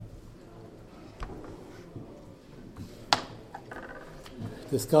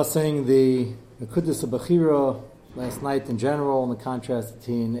Discussing the Kudus Bechira last night in general, and the contrast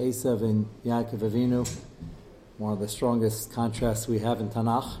between Esav and Yaakov Avinu, one of the strongest contrasts we have in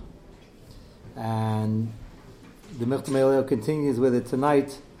Tanakh. And the Michtav Me'Eliyah continues with it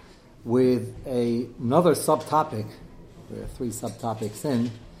tonight with another subtopic. There are three subtopics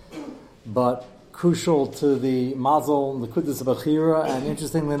in, but crucial to the Mazel and the Kudus Bechira, and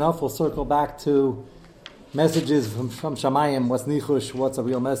interestingly enough, we'll circle back to messages from Shamayim, what's nichush, what's a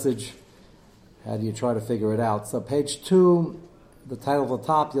real message, how do you try to figure it out. So page 2, the title of the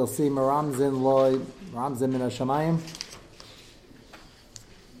top, you'll see Meramzin Loi, Ramzin Min HaShamayim.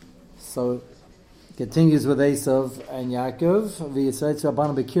 So continues with Esav and Yaakov, V'yisraetz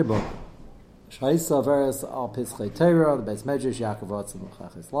Rabbanim B'kirbo. Shaisa Averes Al Pischei Teira, the Beis Medrash, Yaakov Ratzim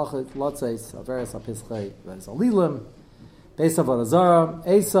L'chachis Lotzeis, Averes Al Pischei Veres Al Lilim, Esav Al Azara,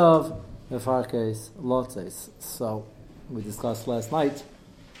 Esav, So we discussed last night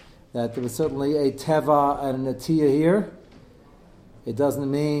that there was certainly a teva and a netiya here. It doesn't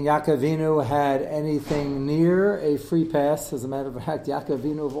mean Yaakov Avinu had anything near a free pass. As a matter of fact, Yaakov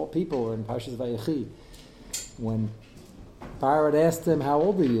Avinu of all people in Parshas Vayechi, when Pharaoh asked him, "How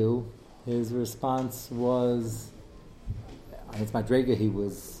old are you?" his response was, it's Madrega, he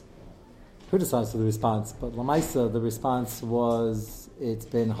was criticized for the response, but Lamaisa, the response was, "It's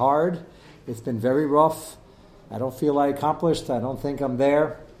been hard. It's been very rough. I don't feel I accomplished. I don't think I'm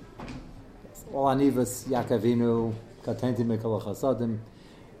there." All anivas Yaakov Avinu katenti mikol chasadim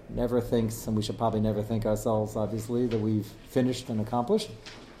never thinks, and we should probably never think ourselves, obviously, that we've finished and accomplished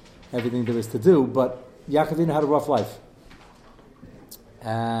everything there is to do. But Yaakov Avinu had a rough life,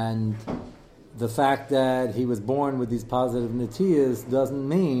 and the fact that he was born with these positive netiyas doesn't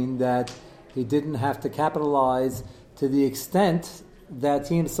mean that he didn't have to capitalize to the extent that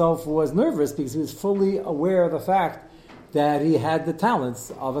he himself was nervous, because he was fully aware of the fact that he had the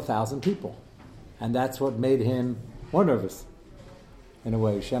talents of 1,000 people. And that's what made him more nervous, in a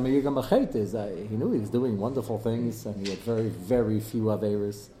way. Shema Yigam Achet is, he knew he was doing wonderful things, and he had very, very few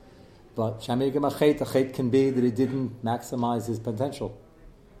Averis. But Shema Yigam Achet can be that he didn't maximize his potential.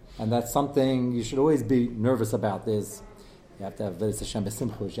 And that's something you should always be nervous about. You have to have Veris Hashem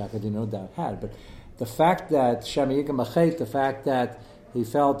B'Simcha, which Yaakov no doubt had. But the fact that Shema Yigam Achet, the fact that he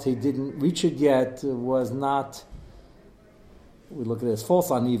felt he didn't reach it yet, was not, we look at it as false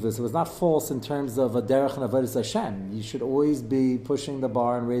anivus, it was not false in terms of a derech and avodas Hashem. You should always be pushing the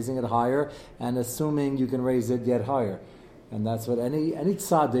bar and raising it higher, and assuming you can raise it yet higher. And that's what any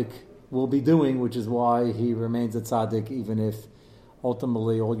tzaddik will be doing, which is why he remains a tzaddik, even if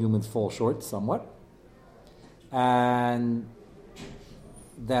ultimately all humans fall short somewhat. And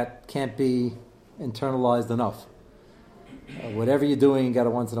that can't be internalized enough. Whatever you're doing, you got to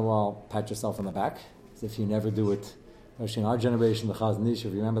once in a while pat yourself on the back, as if you never do it. Especially in our generation, the Chazon Ish,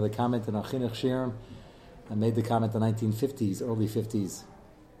 if you remember the comment in Achinuch Shirim, I made the comment in the 1950s, early 50s,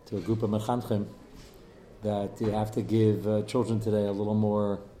 to a group of mechanchim, that you have to give children today a little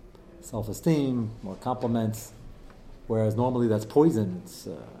more self-esteem, more compliments, whereas normally that's poison.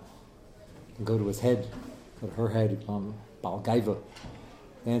 It can go to his head, go to her head, Baal Gaiva.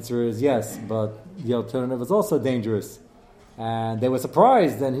 The answer is yes, but the alternative is also dangerous. And they were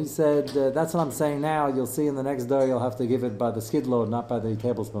surprised, and he said, that's what I'm saying now. You'll see in the next day you'll have to give it by the skid load, not by the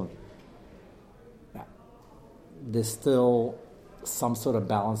tablespoon. Now, there's still some sort of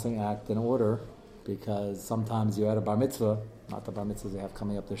balancing act in order, because sometimes you're at a bar mitzvah, not the bar mitzvahs you have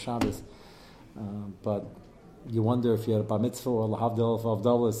coming up to Shabbos, but you wonder if you're at a bar mitzvah or lahavdil of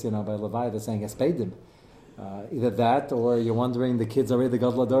avdalos, by Levi, they're saying espeidim. Either that, or you're wondering the kid's already, the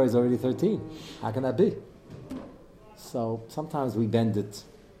gadol hador is already 13. How can that be? So sometimes we bend it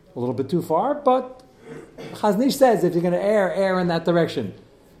a little bit too far, but Chazon Ish says if you're going to err in that direction.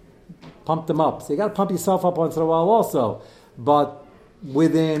 Pump them up. So you got to pump yourself up once in a while also, but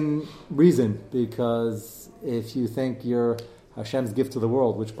within reason, because if you think you're Hashem's gift to the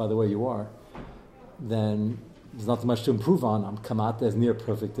world, which by the way you are, then there's not much to improve on. I'm come out as near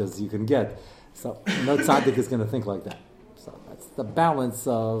perfect as you can get. So no tzaddik is going to think like that. So that's the balance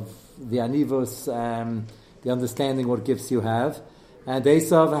of the anivus and the understanding what gifts you have. And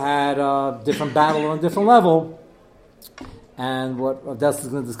Esav had a different battle on a different level. And what Odessa is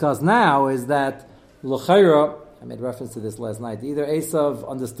going to discuss now is that l'chayra, I made reference to this last night, either Esav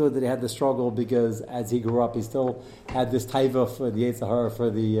understood that he had the struggle because as he grew up he still had this taiva for the Yetzer Hara,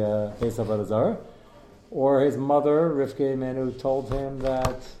 for the Esav Adazar, or his mother, Rivka Imenu, told him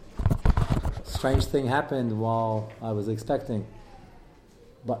that strange thing happened while I was expecting.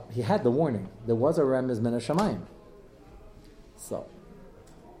 But he had the warning. There was a remez min hashamayim. So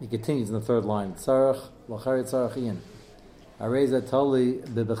he continues in the third line. Tzarech l'chari tzarech iyan. Areza Toli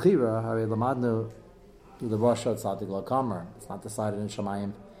Bebechira, Hare Lamadnu, the Rosh Tzadik Lakamar. It's not decided in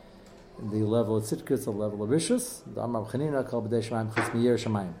Shemayim. The level of Tzidkus, the level of Rishus, the Amar B'chanina, Kol B'dei Shemayim, Chutz Meir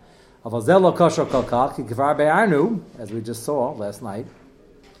Shemayim. Aval Zel Lo Kosher Kol Kach, Ki Kvar Be'arnu, as we just saw last night,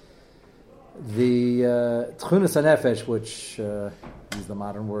 the Tchunas HaNefesh, which is the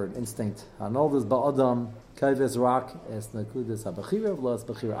modern word, instinct, Hanoldas Ba'adam, Kaivis Rak, Es Nekudis HaBechira, V'los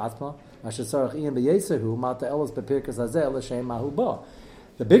Bechira Atma, Asher Sarach Ian B'Yesehu, Mata Elos B'Pirkas Hazeh, L'Shem Mahu Ba.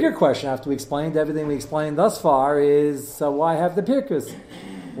 The bigger question, after we explained everything we explained thus far, is why have the Pirkas?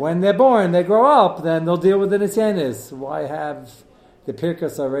 When they're born, they grow up, then they'll deal with the Nisyanis. Why have the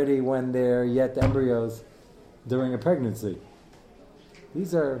Pirkas already when they're yet embryos during a pregnancy?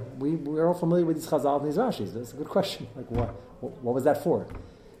 These are, we're all familiar with these Chazal and these Rashis. That's a good question. Like, what was that for?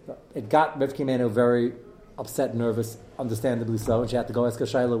 It got Rivki Menu very upset, nervous, understandably so, and she had to go ask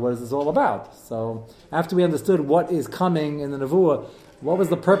Shaila, what is this all about? So, after we understood what is coming in the Nevuah, what was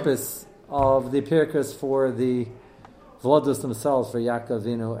the purpose of the Pirkas for the Vlodos themselves, for Yaakov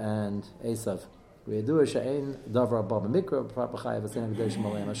Avinu and Esav?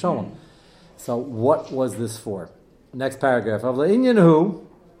 So, what was this for? Next paragraph.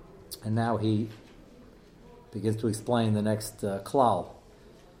 And now he begins to explain the next klal.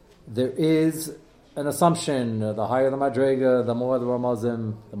 There is an assumption, the higher the madrega, the more the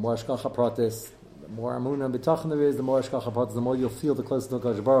ramazim, the more ashkacha pratis, the more amunah and bitachon there is, the more ashkacha pratis, the more you'll feel the closer to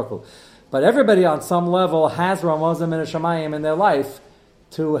Kodesh Baruch Hu. But everybody on some level has ramazim and a shamayim in their life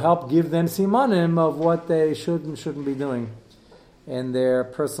to help give them simanim of what they should and shouldn't be doing in their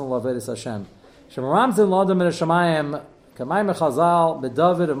personal avodas Hashem. Shemaramzin l'adam and a shamayim kamayim echazal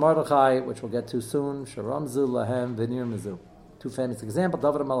b'David and Mordechai, which we'll get to soon. Sharamzu lahem v'nir mizu. Two famous examples.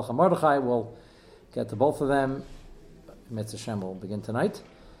 David and Melech and Mordechai. We'll get to both of them. Mitzvah Hashem will begin tonight.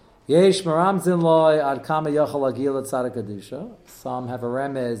 Yesh maramzin loy ad kama yachal agil at tzaddik kedusha. Some have a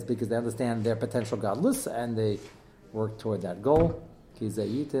remez because they understand their potential godless and they work toward that goal. Ki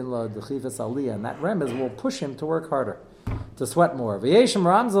zayitin lo d'chivas aliyah, and that remez will push him to work harder, to sweat more. V'yesh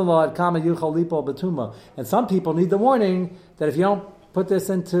maramzin lo ad kama yuchal lipo betuma. And some people need the warning that if you don't put this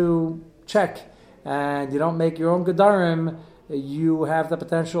into check and you don't make your own gedarim, you have the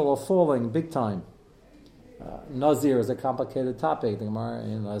potential of falling big time. Nazir is a complicated topic. The Gemara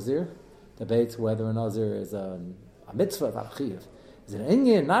in Nazir debates whether a Nazir is a mitzvah, not a chiv. Is it an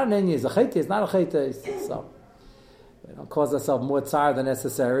Inyan? Not an Inyan. Is it a chayte? It's not a chayte. So we don't cause ourselves more tzar than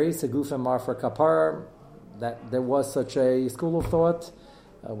necessary. Seguf and Mar for kapar. That there was such a school of thought.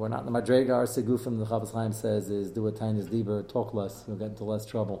 We're not in the Madrega. Our segufim, the Chavis Chaim says, is do a tiny deeper, talk less, you'll get into less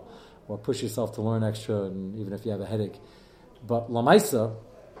trouble, or push yourself to learn extra, and even if you have a headache. But lamaisa,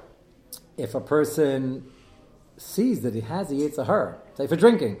 if a person sees that he has a Yitzhahar, say for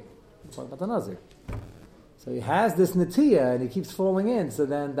drinking, we're talking about the Nazir. So he has this Netiya and he keeps falling in, so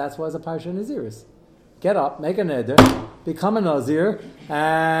then that's why it's a Parsha Naziris. Get up, make a neder, become a Nazir,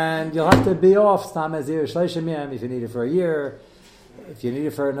 and you'll have to be off Stam Nazir Shleishim Yom if you need it for a year. If you need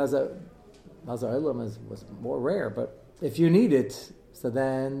it for a Nazir Olam was more rare, but if you need it, so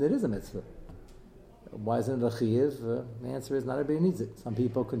then it is a mitzvah. Why isn't it a chiyuv? The answer is not everybody needs it. Some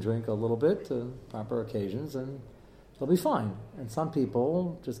people can drink a little bit on proper occasions and they'll be fine. And some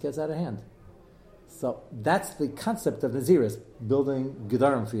people just gets out of hand. So that's the concept of Naziris, building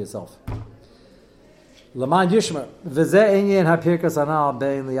gedarim for yourself. Laman Yishmer, v'zeh inyan ha'pirkas anal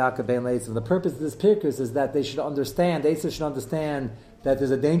bein liyaka bein leitzav. The purpose of this pirkus is that they should understand, Esav should understand that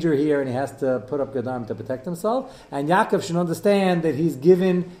there's a danger here and he has to put up gedarim to protect himself. And Yaakov should understand that he's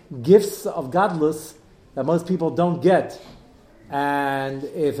given gifts of godless that most people don't get. And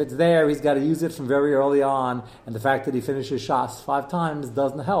if it's there, he's got to use it from very early on. And the fact that he finishes Shas 5 times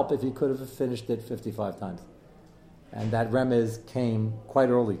doesn't help if he could have finished it 55 times. And that remez came quite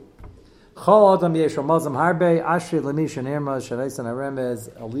early. Chol adam yesh ramazim harbe ashri lemi shenirma shenaisan haremez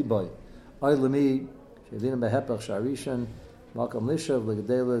aliboy ay lemi shedin behepach sharishan malkam lishav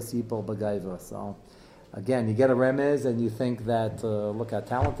legedelis yipol bagayva. So again, you get a remez and you think that look how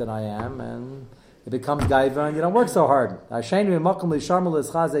talented I am, and it becomes gaiva and you don't work so hard.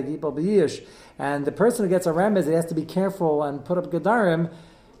 And the person who gets a remez, he has to be careful and put up gedarim.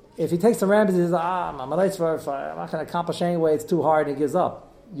 If he takes a remez, he says, I'm not going to accomplish anyway, it's too hard, and he gives up.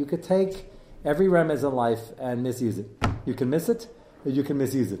 You could take every remez in life and misuse it. You can miss it, or you can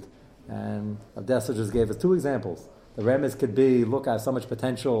misuse it. And Abdessa just gave us 2 examples. The remez could be, look, I have so much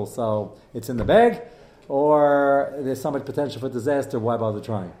potential, so it's in the bag, or there's so much potential for disaster, why bother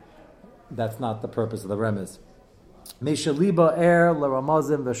trying? That's not the purpose of the remez. Misha liba er la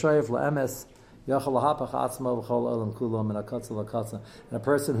ramazim v'shoyef la'emes yachal lahapach atzma v'chol olam kulam and akatza. And a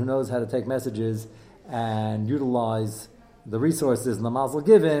person who knows how to take messages and utilize the resources and the mazel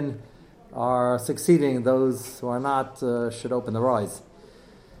given are succeeding. Those who are not should open their eyes.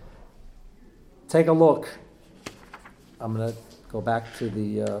 Take a look. I'm going to go back to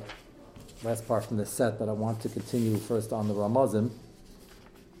the last part from this set, but I want to continue first on the Ramazim.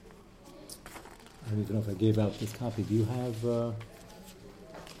 I don't even know if I gave out this copy. Do you have...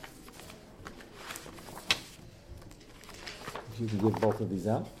 if you can give both of these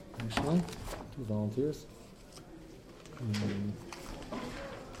out, actually, to volunteers.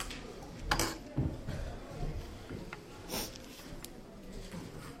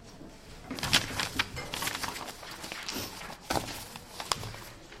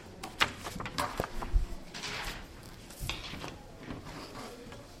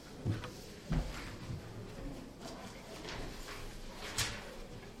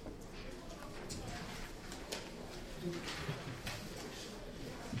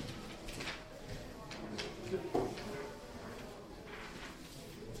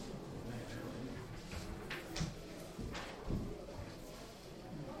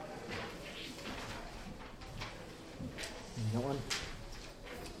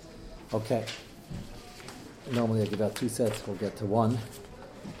 Okay. Normally I give out 2 sets, we'll get to 1.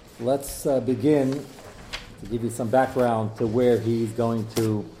 Let's begin to give you some background to where he's going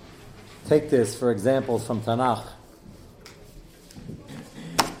to take this for examples from Tanakh.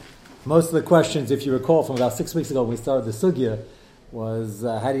 Most of the questions, if you recall, from about 6 weeks ago when we started the Sugya, was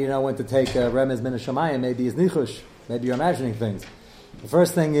how do you know when to take Remez Min HaShamayim? Maybe it's Nichush, maybe you're imagining things. The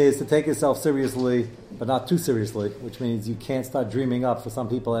first thing is to take yourself seriously, but not too seriously, which means you can't start dreaming up. For some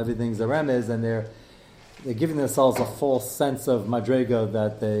people, everything's a remez, and they're giving themselves a false sense of madrega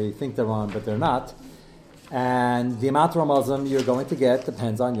that they think they're on, but they're not. And the amount of Ramazim you're going to get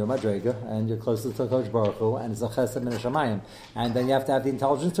depends on your madrega, and you're closer to Kodesh Baruch Hu, and it's a chesed min hashamayim. And then you have to have the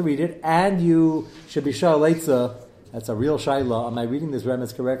intelligence to read it, and you should be shal leitza. That's a real shaila. Am I reading this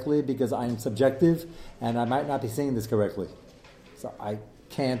remez correctly? Because I am subjective, and I might not be saying this correctly. So I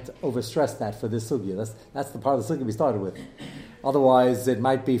can't overstress that for this sugya. That's the part of the sugya we started with. Otherwise, it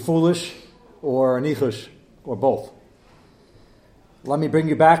might be foolish or nichush or both. Let me bring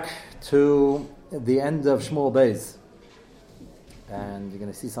you back to the end of Shmuel Beis. And you're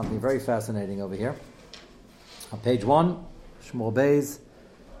going to see something very fascinating over here. On page 1, Shmuel Beis,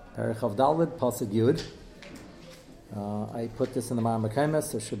 Perich of Daled, Pasuk Yud. I put this in the Ma'amar Kemes,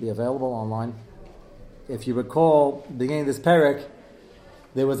 so it should be available online. If you recall, beginning of this parak,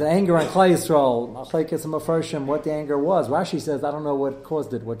 there was an anger on Klal Yisrael. Machlekes and Mefarshim, what the anger was. Rashi says, I don't know what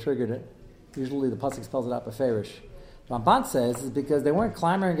caused it, what triggered it. Usually the pasuk spells it out beferish. Ramban says it's because they weren't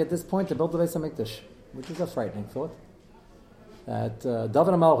clamoring at this point to build the Beis HaMikdash, which is a frightening thought. That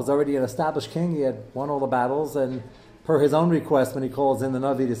David HaMelech was already an established king. He had won all the battles, and per his own request, when he calls in the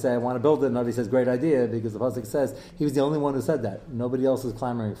Navi to say, I want to build it, the Navi says, great idea, because the pasuk says he was the only one who said that. Nobody else was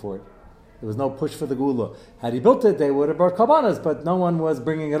clamoring for it. There was no push for the Gula. Had he built it, they would have brought Karbanas, but no one was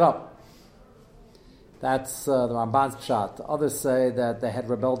bringing it up. That's the Ramban's pshat. Others say that they had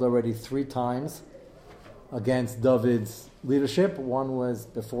rebelled already 3 times against David's leadership. One was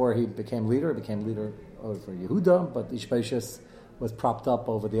before he became leader. He became leader over Yehuda, but Ishbaishas was propped up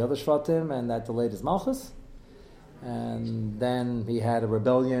over the other Shvatim, and that delayed his Malchus. And then he had a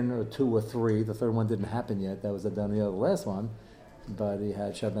rebellion, or 2 or 3. The third one didn't happen yet. That was Adoniah, the last one. But he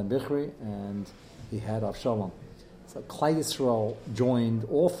had Sheb ben Bichri, and he had Avshalom. So Klal Yisrael joined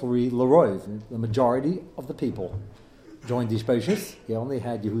all 3 Leroy. The majority of the people joined Ishbaishas. He only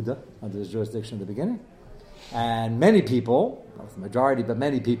had Yehuda under his jurisdiction at the beginning. And many people, not the majority, but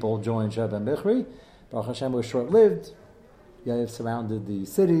many people joined Sheb ben Bichri. Baruch Hashem was short-lived. Yair surrounded the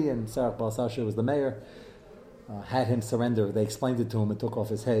city, and Sarach Baal Sasha was the mayor. Had him surrender. They explained it to him and took off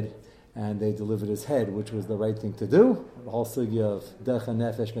his head. And they delivered his head, which was the right thing to do. The whole sugya of Derech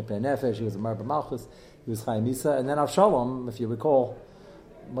Nefesh, Mipnei Nefesh, he was a Marba Malchus, he was Chaim Misa. And then Avshalom, if you recall,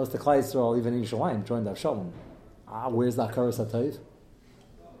 most of Klal Yisrael, even in Yerushalayim, joined Avshalom. Where's the Hakaras HaTov?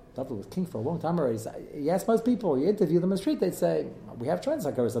 David was king for a long time already. He asked most people, you interview them in the street, they'd say, we have trends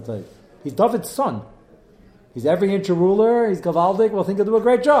Hakaras HaTov. He's David's son. He's every inch a ruler, he's Gavaldik, we'll think he'll do a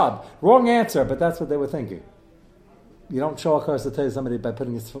great job. Wrong answer, but that's what they were thinking. You don't show a curse to tell somebody by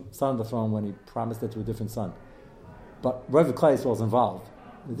putting his son on the throne when he promised it to a different son. But Rav Klal Yisrael was involved.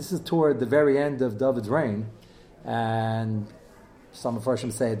 This is toward the very end of David's reign, and some of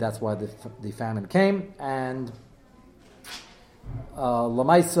Farshim say that's why the famine came. And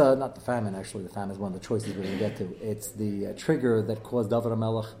Lamaisa, not the famine actually, the famine is one of the choices we're going to get to. It's the trigger that caused David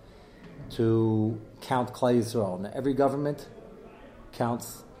HaMelech to count Klal Yisrael. Now, every government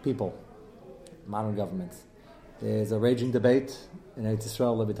counts people, modern governments. There's a raging debate in Eretz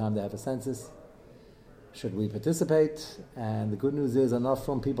Yisrael every time they have a census. Should we participate? And the good news is enough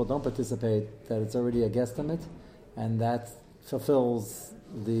from people don't participate that it's already a guesstimate, and that fulfills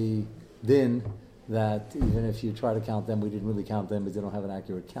the din that even if you try to count them, we didn't really count them because they don't have an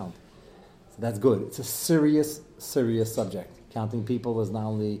accurate count. So that's good. It's a serious, serious subject. Counting people is not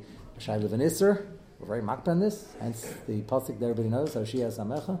only a shayla of an isser, we're very makpeh on this, hence the pasuk that everybody knows, Hoshea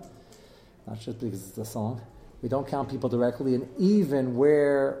Samecha, not just because it's a song. We don't count people directly, and even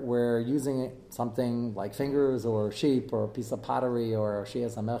where we're using something like fingers or sheep or a piece of pottery or Hoshea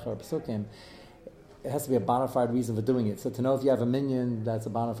Samecha or Pesukim, it has to be a bona fide reason for doing it. So to know if you have a minion, that's a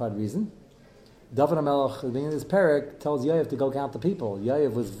bona fide reason. David HaMelech, at the beginning of this parak, tells Yoav to go count the people.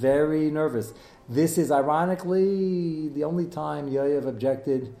 Yoav was very nervous. This is ironically the only time Yoav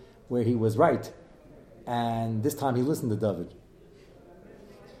objected where he was right. And this time he listened to David.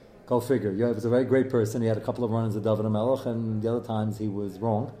 Go figure. Yoav was a very great person. He had a couple of runs with David HaMelech, and the other times he was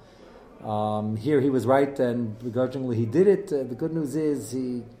wrong. Here he was right, and begrudgingly he did it. The good news is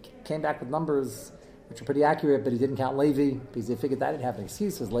he came back with numbers which are pretty accurate, but he didn't count Levi, because he figured that didn't have an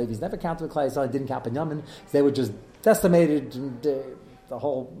excuse, because Levi's never counted with Klal Yisrael, he didn't count Binyamin. They were just decimated, and the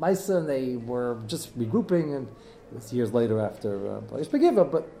whole Maisa, and they were just regrouping, and it was years later after Pleish Begiva,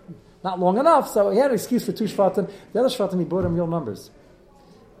 but not long enough, so he had an excuse for two Shvatim. The other Shvatim, he brought him real numbers.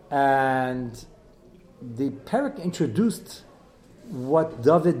 And the parak introduced what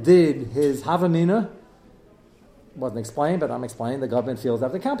David did, his Havamina, wasn't explained, but I'm explaining. The government feels they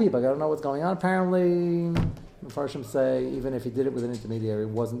have to count people. I don't know what's going on. Apparently, the Farshim say even if he did it with an intermediary, it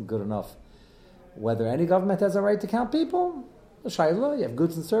wasn't good enough. Whether any government has a right to count people, the Shaila, you have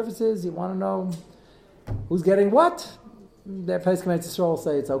goods and services, you want to know who's getting what. Their Pesach Yisrael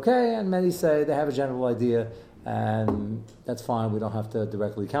say it's okay, and many say they have a general idea, and that's fine. We don't have to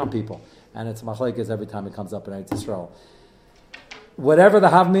directly count people. And it's machlekes every time it comes up in Eretz Yisrael. Whatever the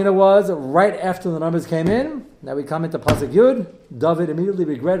Havmina was, right after the numbers came in, now we come into Pasuk Yud, David immediately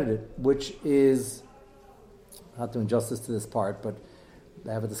regretted it, which is, not doing justice to this part, but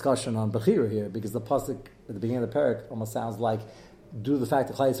they have a discussion on Bechira here, because the Pasuk at the beginning of the parak almost sounds like, due to the fact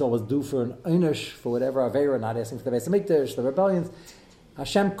that Klal Yisrael was due for an Einish, for whatever Aveira, not asking for the Beis HaMikdash, the rebellions,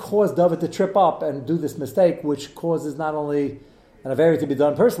 Hashem caused David to trip up and do this mistake, which causes not only an Aveira to be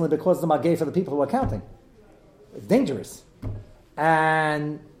done personally, but causes a Magay for the people who are counting. It's dangerous.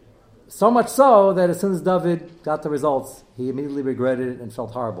 And so much so that as soon as David got the results, he immediately regretted it and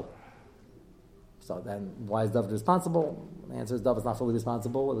felt horrible. So then, why is David responsible? The answer is David's not fully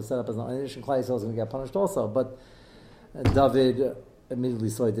responsible. It was set up as an Einish, and Klal Yisrael is going to get punished also. But David immediately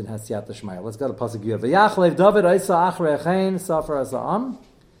saw he didn't have Siyata Shmaya. Let's go to Pasuk Yud. V'yachlev David oisa achrei achein safer asa'am.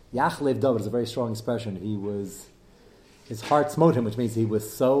 Yachlev David is a very strong expression. His heart smote him, which means he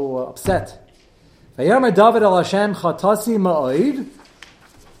was so upset. Vayomer David al Hashem chatasi ma'oid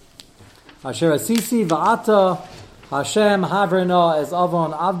asher asisi va'ata Hashem havrena as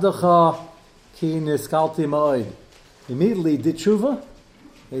avon avdecha ki niskalti ma'oid. Immediately did tshuva.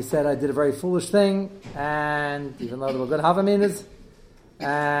 He said, I did a very foolish thing, and even though there were good havaminas,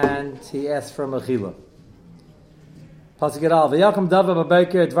 and he asked for mechila. Pasuk Yud Aleph V'yakom David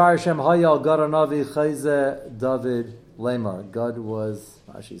b'beker dvar Hashem hayal gad hanavi chayze David lemar. God was,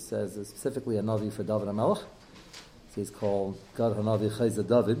 Rashi says, specifically a navi for David HaMelech. So he's called Gad hanavi chayze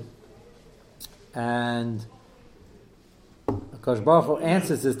David. And HaKadosh Baruch Hu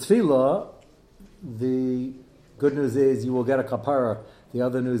answers his tefillah. The good news is you will get a kapara. The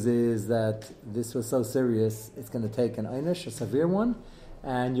other news is that this was so serious, it's going to take an einish, a severe one,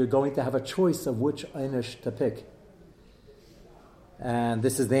 and you're going to have a choice of which einish to pick. And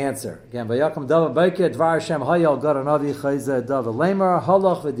this is the answer. Again, Vayakam David Beike Dvar Hashem Hayal Gad Hanavi Chayze David Lemar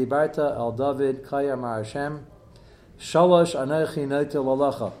Halach V'Dibarta El David Kaya Mar Hashem Shalosh Anechi Neitel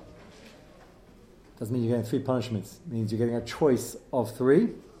Alecha. Doesn't mean you're getting 3 punishments. It means you're getting a choice of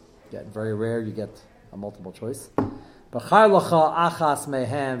 3. Again, very rare you get a multiple choice. Choose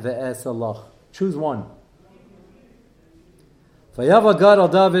one. Vayava Gad al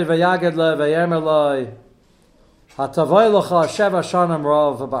David vayaged le vayemer le hatavay lecha sheva shanim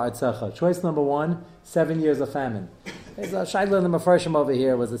rav ba'artzecha. Choice number 1: 7 years of famine. There's a shaila in the Mefarshim over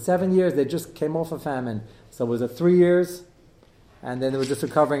here. Was it 7 years? They just came off of famine. So was it 3 years? And then they were just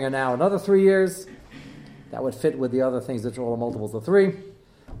recovering, and now another 3 years. That would fit with the other things which are all multiples of 3.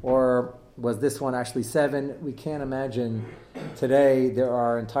 Or was this one actually 7? We can't imagine. Today there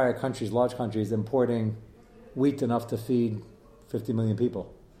are entire countries, large countries, importing wheat enough to feed 50 million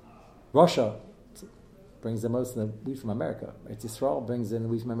people. Russia brings the most of the wheat from America. Eretz Yisrael brings in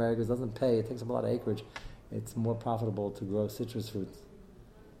wheat from America. It doesn't pay. It takes up a lot of acreage. It's more profitable to grow citrus fruits.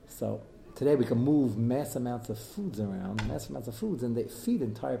 So today we can move mass amounts of foods around, and they feed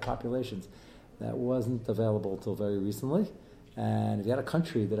entire populations. that wasn't available until very recently. And if you had a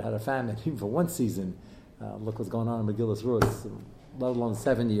country that had a famine, even for one season, look what's going on in Megillus Rus, let alone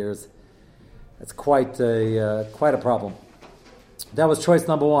 7 years, it's quite a problem. That was choice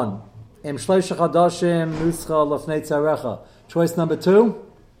number one. Choice number two,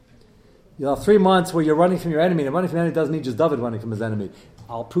 you'll have 3 months where you're running from your enemy. And running from your enemy doesn't mean just David running from his enemy.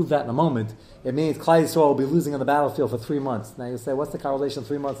 I'll prove that in a moment. It means Klal Yisrael will be losing on the battlefield for 3 months. Now you say, what's the correlation of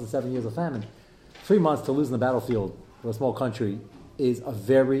 3 months and 7 years of famine? 3 months to lose in the battlefield for a small country is a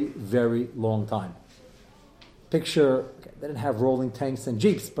very, very long time. Picture, they didn't have rolling tanks and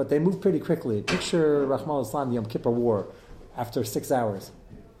jeeps, but they moved pretty quickly. Picture Rahman al-Islam, the Yom Kippur War, after 6 hours.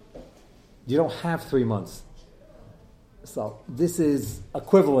 You don't have 3 months. So this is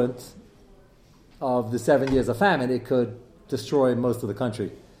equivalent of the 7 years of famine. It could destroy most of the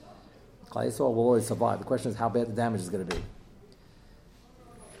country. Klal Yisrael will always survive. The question is how bad the damage is going to be.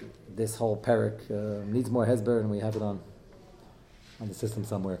 This whole parak needs more hesber, and we have it on the system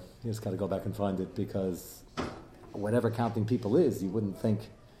somewhere. You just got to go back and find it, because whatever counting people is, you wouldn't think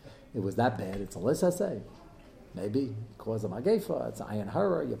it was that bad. It's a list essay. Maybe cause of Magefa, it's ayin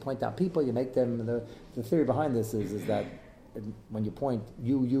hara. You point out people, you make them. The theory behind this is that when you point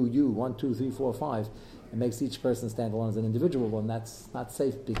you 1, 2, 3, 4, 5, it makes each person stand alone as an individual, and that's not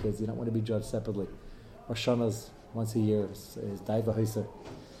safe because you don't want to be judged separately. Rosh Hashanah's once a year is Daiva Haiser.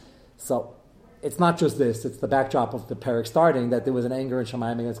 So it's not just this; it's the backdrop of the parak starting that there was an anger in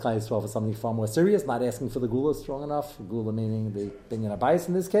Shamayim against Klal Yisrael for something far more serious, not asking for the gula strong enough. Gula meaning the binyan abayis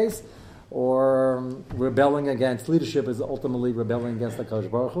in this case. Or rebelling against leadership is ultimately rebelling against the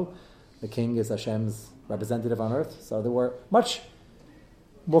Kadosh Baruch Hu. The king is Hashem's representative on earth. So there were much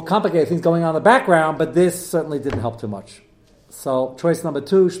more complicated things going on in the background, but this certainly didn't help too much. So choice number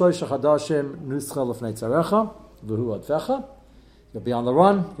 2, Shloisha Chadashim Nuscha Lefnei Tzarecha V'hu Advecha. You'll be on the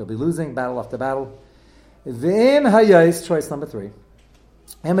run. You'll be losing battle after battle. V'im Hayais, choice number 3.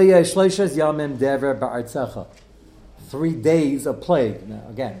 Im Hayais Shloishes Yamim Dever Ba'artzecha. 3 days of plague. Now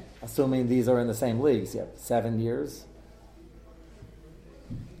again, assuming these are in the same leagues, you have 7 years.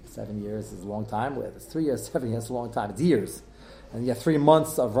 7 years is a long time. Well, it's 3 years, 7 years is a long time. It's years. And you have 3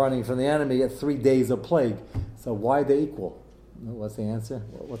 months of running from the enemy, you have 3 days of plague. So why are they equal? What's the answer?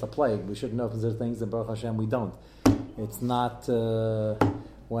 What's a plague? We should know if there's things in Baruch Hashem we don't. It's not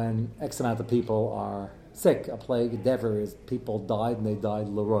when X amount of people are sick. A plague, dever, is people died and they died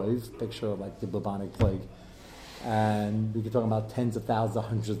l'roiv. Picture like the bubonic plague. And we could talk about tens of thousands,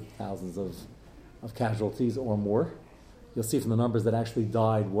 hundreds of thousands of casualties or more. You'll see from the numbers that actually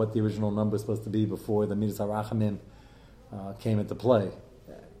died what the original number is supposed to be before the Midas HaRachamim came into play,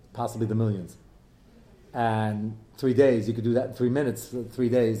 possibly the millions. And 3 days, you could do that in 3 minutes. 3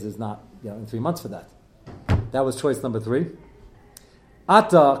 days is not, in 3 months for that. That was choice number 3.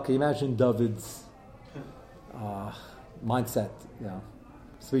 Ata, can you imagine David's mindset?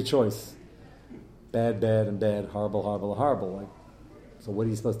 3 choice. Bad, and bad, horrible, horrible. So what are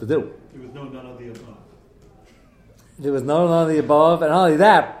you supposed to do? There was no none of the above. There was no none of the above, and not only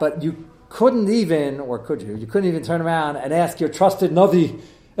that, but you couldn't even, or could you? You couldn't even turn around and ask your trusted Navi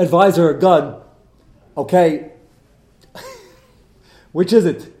advisor, God, okay, which is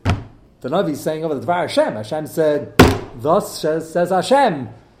it? The Navi is saying over the Dvar Hashem. Hashem said, thus says Hashem.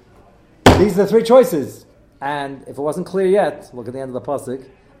 These are the 3 choices. And if it wasn't clear yet, look at the end of the pasuk.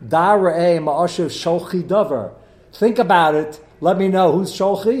 Think about it. Let me know who's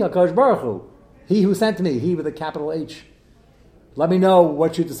Sholchi, HaKadosh Baruch Hu. He who sent me, he with a capital H. Let me know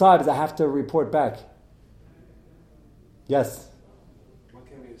what you decide, because I have to report back. Yes? Why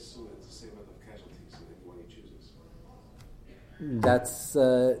can't we assume it's the same amount of casualties in any one he chooses? That's,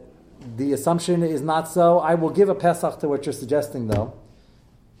 the assumption is not so. I will give a Pesach to what you're suggesting, though.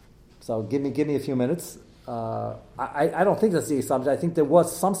 So give me a few minutes. I don't think that's the assumption. I think there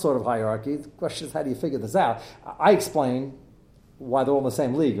was some sort of hierarchy. The question is, how do you figure this out? I explain why they're all in the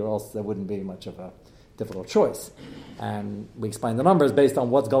same league, or else there wouldn't be much of a difficult choice. And we explain the numbers based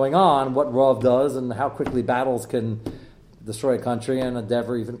on what's going on, what Rav does, and how quickly battles can destroy a country, and a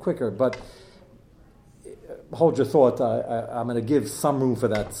dever even quicker. But hold your thought. I'm going to give some room for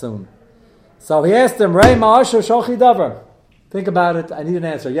that soon. So he asked him, Rei ma'asher shochi davar. Think about it. I need an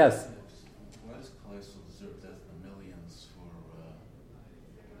answer. Yes?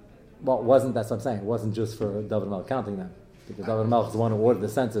 Well, it wasn't, that's what I'm saying. It wasn't just for David Melch counting them. Because David Melch is the one who ordered the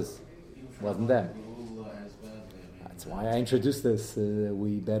census. It wasn't them. That's why I introduced this.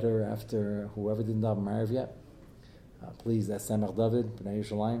 We better, after whoever didn't have Mariv yet, please, that's Semach David, B'nai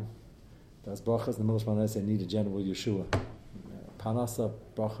Yerushalayim. That's brachas in the Milch Manas, they need a general Yeshua. Panasa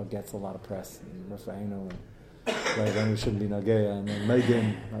bracha gets a lot of press. And Rafa'inu, Right, then we shouldn't be Nageya. And then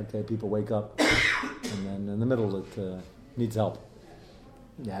Megan, okay, people wake up. And then in the middle, it needs help.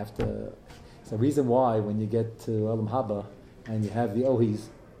 You have to... It's the reason why when you get to Elam Haba and you have the Ohis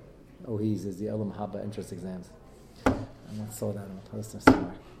is the Elam Haba entrance exams. I once saw that on a poster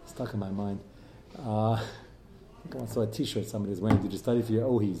somewhere. Stuck in my mind. I think I once saw a T-shirt somebody was wearing. Did you study for your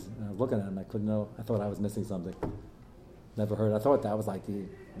Ohis? And I was looking at them. I couldn't know. I thought I was missing something. Never heard. I thought that was like the,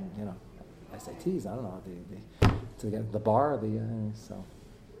 SATs. I don't know. To get the bar. So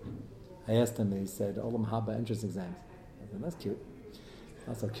I asked him. And he said, Olam Haba entrance exams. I said, that's cute.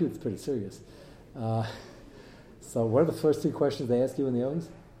 Not so cute. It's pretty serious. So what are the first two questions they ask you in the Ohis?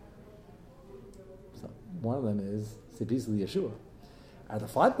 So one of them is, say, peace of the Yeshua. Are the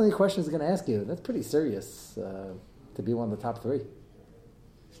 5 million questions they're going to ask you? That's pretty serious to be one of the top 3.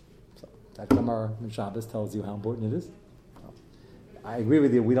 So that Gemara in Shabbos tells you how important it is. So, I agree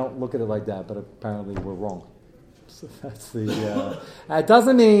with you. We don't look at it like that, but apparently we're wrong. So that's the... it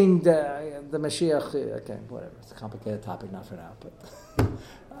doesn't mean the Mashiach... Okay, whatever. It's a complicated topic, not for now. But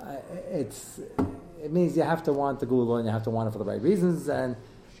it means you have to want the Gula and you have to want it for the right reasons.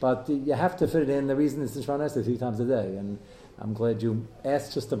 But you have to fit it in. The reason is in Shemona Esrei 3 times a day. And I'm glad you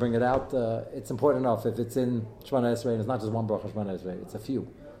asked just to bring it out. It's important enough if it's in Shemona Esrei, and it's not just one bracha Shemona Esrei, it's a few.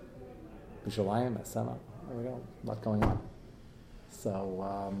 B'Shalayim, Asema, there we go, a lot going on.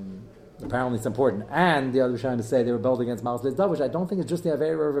 So apparently it's important. And the other Rishonim to say they rebelled against Malchus Beis David, which I don't think it's just the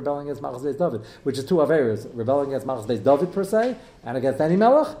Avera of rebelling against Malchus Beis David, which is 2 Averas, rebelling against Malchus Beis David per se, and against any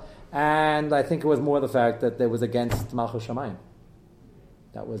Melech, and I think it was more the fact that they was against Malchus Shamayim.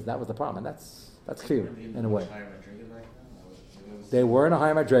 That was the problem, and that's clear in a way. They were in a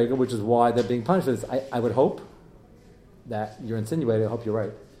higher Madrega, which is why they're being punished for this. I would hope that you're insinuating, I hope you're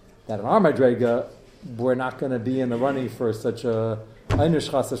right, that in our Madrega, we're not going to be in the running for such a Einish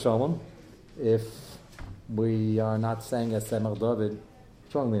Chas Shalom if we are not saying as Semach David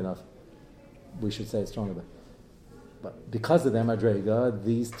strongly enough. We should say it strongly. But because of their Madrega,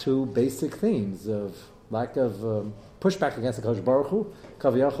 these 2 basic themes of lack of pushback against the Kodesh Baruch Hu,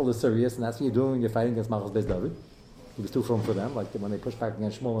 Kaviyachol is serious, and that's what you're doing when you're fighting against Malchus Beis David. It was too firm for them, like when they pushed back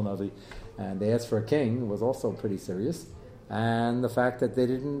against Shmuel and Avi, and they asked for a king, was also pretty serious. And the fact that they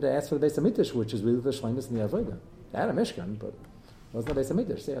didn't ask for the Beis HaMikdash, which is really the Shleimus and the Avodah. They had a Mishkan, but it wasn't the Beis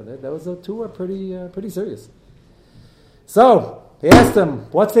HaMikdash. Yeah, those 2 are pretty serious. So, he asked them,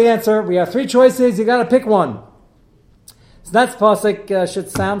 what's the answer? We have 3 choices, you got to pick one. So that's pasuk should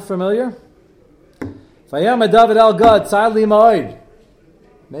sound familiar. Vayam David El Gad, Tzar Li Ma'od.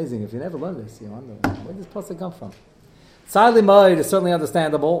 Amazing, if you never learned this, you wonder, where does pasuk come from? Tzar Li Ma'od is certainly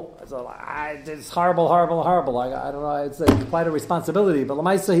understandable. It's horrible. I don't know, it's quite a responsibility, but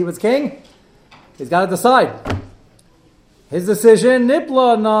Lamaisa, he was king, he's got to decide. His decision,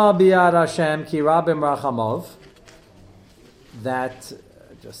 Nipla na biyad Hashem ki rabim rachamov. That,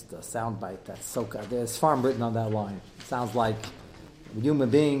 just a soundbite, that's so good. There's farm written on that line. It sounds like human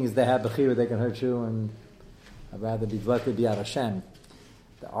beings, they have bechira, they can hurt you, and I'd rather be blessed biyad Hashem.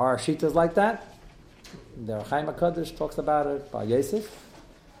 There are shitas like that. The Chaim HaKadosh talks about it by Yosef.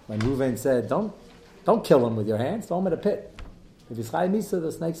 When Reuven said, don't kill him with your hands, throw him in a pit. If he's Chai Misa,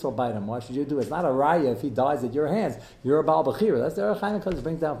 the snakes will bite him. Why should you do it? It's not a raya if he dies at your hands. You're a Baal Bechira. That's the Chaim HaKadosh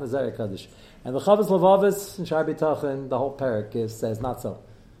brings down from the Zerah Kaddish. And the Chavos Levavis and Shar B'Tachin, the whole parak says not so.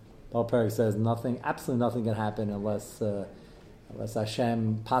 The whole parak says absolutely nothing can happen unless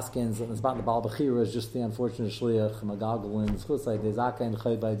Hashem paskins, and it's about the Baal Bechira is just the unfortunate shliach, Magagal and Chusay, Dezaka and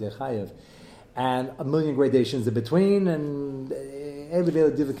Chay by Dechayev. And a million gradations in between, and I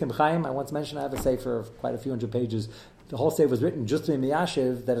once mentioned I have a sefer of quite a few hundred pages. The whole sefer was written just to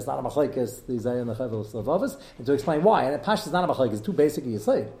Miyashiv that it's not a machlekes, the Zayah and the Chavos Levavos, and to explain why. And Pash is not a machlekes, it's too basic a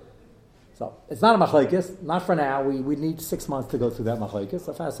yisayid. So it's not a machlekes, not for now. We need 6 months to go through that machlekes,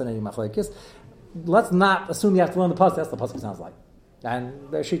 a fascinating machlekes. Let's not assume you have to learn the pasuk. That's what the pasuk sounds like,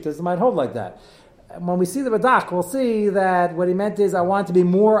 and their shittas might hold like that. And when we see the Radak, we'll see that what he meant is I want to be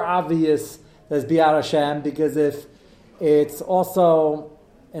more obvious as Biyad Hashem, because if it's also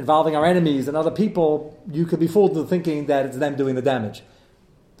involving our enemies and other people, you could be fooled into thinking that it's them doing the damage.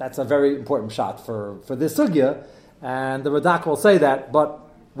 That's a very important shot for this sugya, and the Radak will say that, but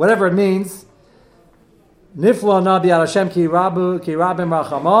whatever it means, Nifla na Biyad Hashem ki rabim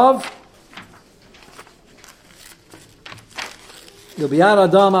rachamav, Yubiyad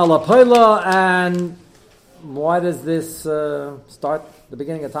Adam ala Poila. And why does this start the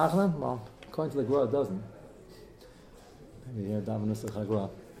beginning of Tachlan? Well, according to the Gemara, it doesn't. Maybe here, Davinus Chagra,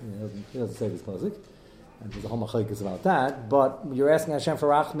 he doesn't say this pasuk, and there's a whole machlekes about that. But you're asking Hashem for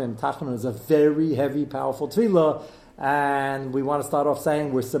Rachmim. Tachlan is a very heavy, powerful tefillah, and we want to start off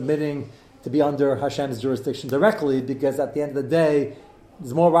saying we're submitting to be under Hashem's jurisdiction directly, because at the end of the day,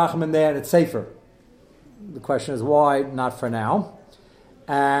 there's more rachamim there and it's safer. The question is why? Not for now.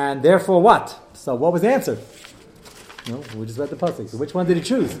 And therefore what? So what was the answer? No, we just read the pasuk. So which one did he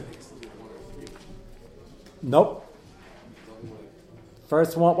choose? Nope.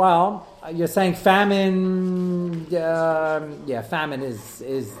 First one, well, you're saying famine, famine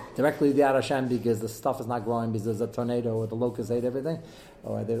is directly the Hashem because the stuff is not growing because there's a tornado or the locusts ate everything.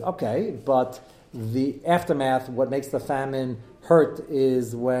 Okay, but the aftermath, what makes the famine hurt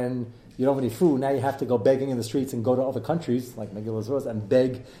is when you don't have any food. Now you have to go begging in the streets and go to other countries, like Megillah Zos, and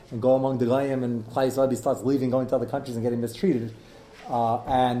beg and go among the Goyim, and Klai Yisrael starts leaving, going to other countries and getting mistreated.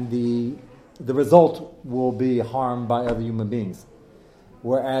 And the result will be harm by other human beings.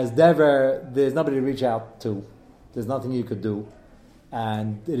 Whereas Dever, there's nobody to reach out to. There's nothing you could do.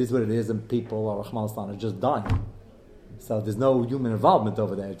 And it is what it is, and people, or Rahman are just dying. So there's no human involvement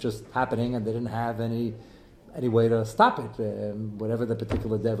over there. It's just happening, and they didn't have any way to stop it, whatever the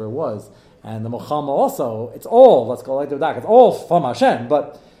particular Dever was. And the Mochama also, it's all, let's go like the Dak, it's all from Hashem,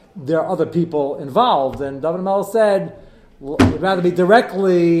 but there are other people involved. And David Mel said, we'd rather be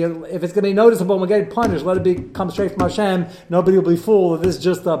directly, if it's going to be noticeable and we're getting punished, let it come straight from Hashem. Nobody will be fooled that this is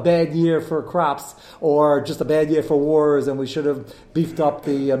just a bad year for crops or just a bad year for wars and we should have beefed up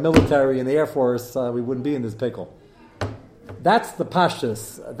the military and the Air Force. We wouldn't be in this pickle. That's the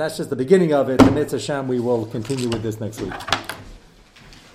pashtus. That's just the beginning of it. The Mitzvah Hashem, we will continue with this next week.